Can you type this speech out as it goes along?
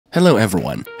Hello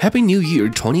everyone, Happy New Year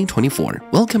 2024.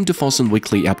 Welcome to Fosun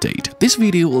Weekly Update. This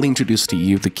video will introduce to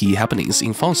you the key happenings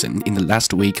in Fosun in the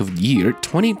last week of the year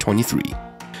 2023.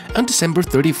 On December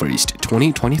 31st,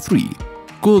 2023,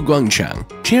 Guo Guangchang,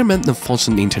 chairman of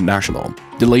Fosun International,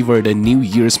 delivered a New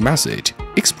Year's message,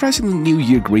 expressing the New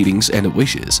Year greetings and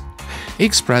wishes. He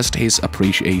expressed his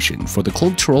appreciation for the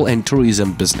cultural and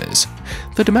tourism business,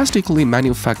 the domestically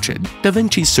manufactured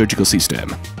Vinci surgical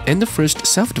system, and the first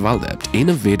self-developed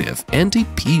innovative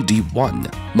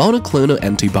anti-PD-1 monoclonal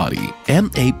antibody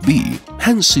 (MAB)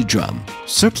 HANSIZHUANG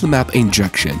Serplulimab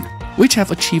injection, which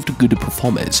have achieved good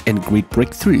performance and great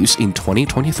breakthroughs in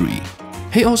 2023.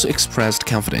 He also expressed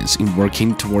confidence in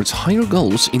working towards higher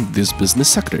goals in these business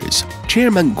sectors.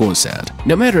 Chairman Guo said,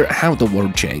 "No matter how the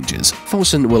world changes,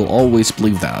 Fosun will always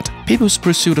believe that people's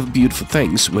pursuit of beautiful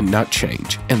things will not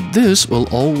change, and this will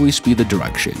always be the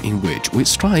direction in which we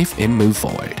strive and move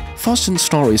forward." Fosun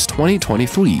Stories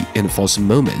 2023 and Fosun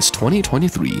Moments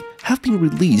 2023 have been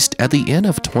released at the end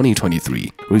of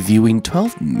 2023, reviewing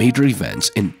 12 major events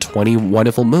and 20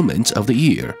 wonderful moments of the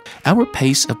year. Our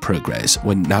pace of progress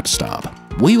will not stop.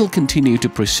 We will continue to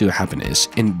pursue happiness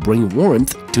and bring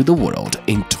warmth to the world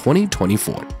in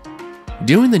 2024.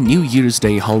 During the New Year's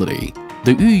Day holiday,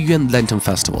 the Yuyuan Lantern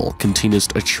Festival continues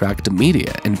to attract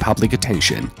media and public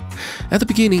attention. At the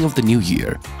beginning of the new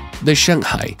year, the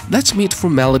Shanghai Let's Meet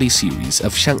Formality series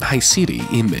of Shanghai City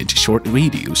image short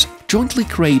videos, jointly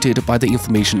created by the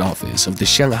Information Office of the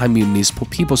Shanghai Municipal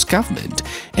People's Government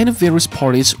and various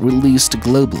parties, released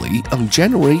globally on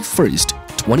January 1st,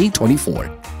 2024.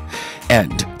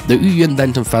 And the Yuyuan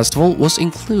Lantern Festival was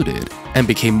included and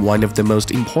became one of the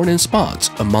most important spots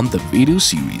among the video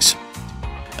series.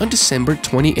 On December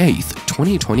 28,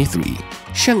 2023,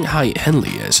 Shanghai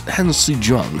Henlius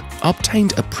HANSIZHUANG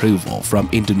obtained approval from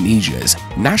Indonesia's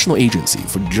National Agency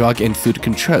for Drug and Food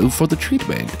Control for the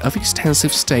treatment of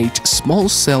extensive-stage small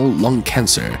cell lung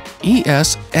cancer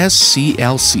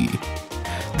 (ESSCLC).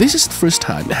 This is the first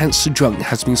time HANSIZHUANG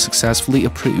has been successfully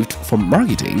approved for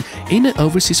marketing in an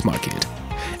overseas market,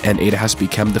 and it has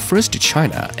become the first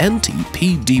China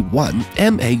anti-PD-1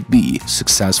 MAB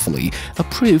successfully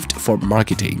approved for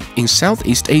marketing in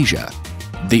Southeast Asia.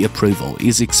 The approval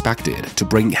is expected to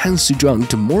bring HANSIZHUANG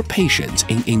to more patients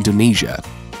in Indonesia.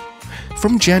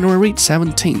 From January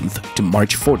 17th to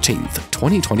March 14th,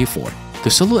 2024,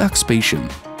 the solo exhibition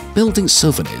Building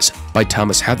Souvenirs by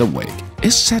Thomas Heatherwick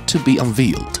is set to be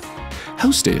unveiled.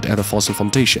 Hosted at the Fosun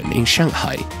Foundation in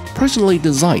Shanghai, personally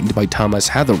designed by Thomas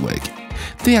Heatherwick,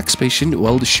 the exhibition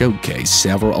will showcase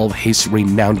several of his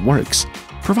renowned works,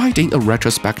 providing a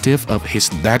retrospective of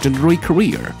his legendary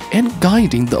career and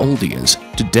guiding the audience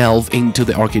to delve into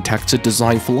the architect's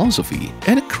design philosophy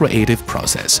and creative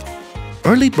process.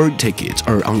 Early bird tickets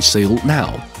are on sale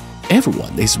now.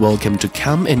 Everyone is welcome to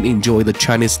come and enjoy the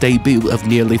Chinese debut of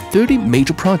nearly 30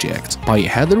 major projects by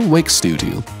Heatherwick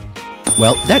Studio.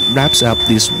 Well, that wraps up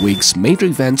this week's major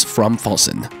events from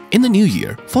Fosun. In the new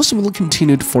year, Fosun will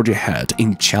continue to forge ahead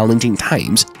in challenging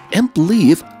times and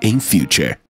believe in future.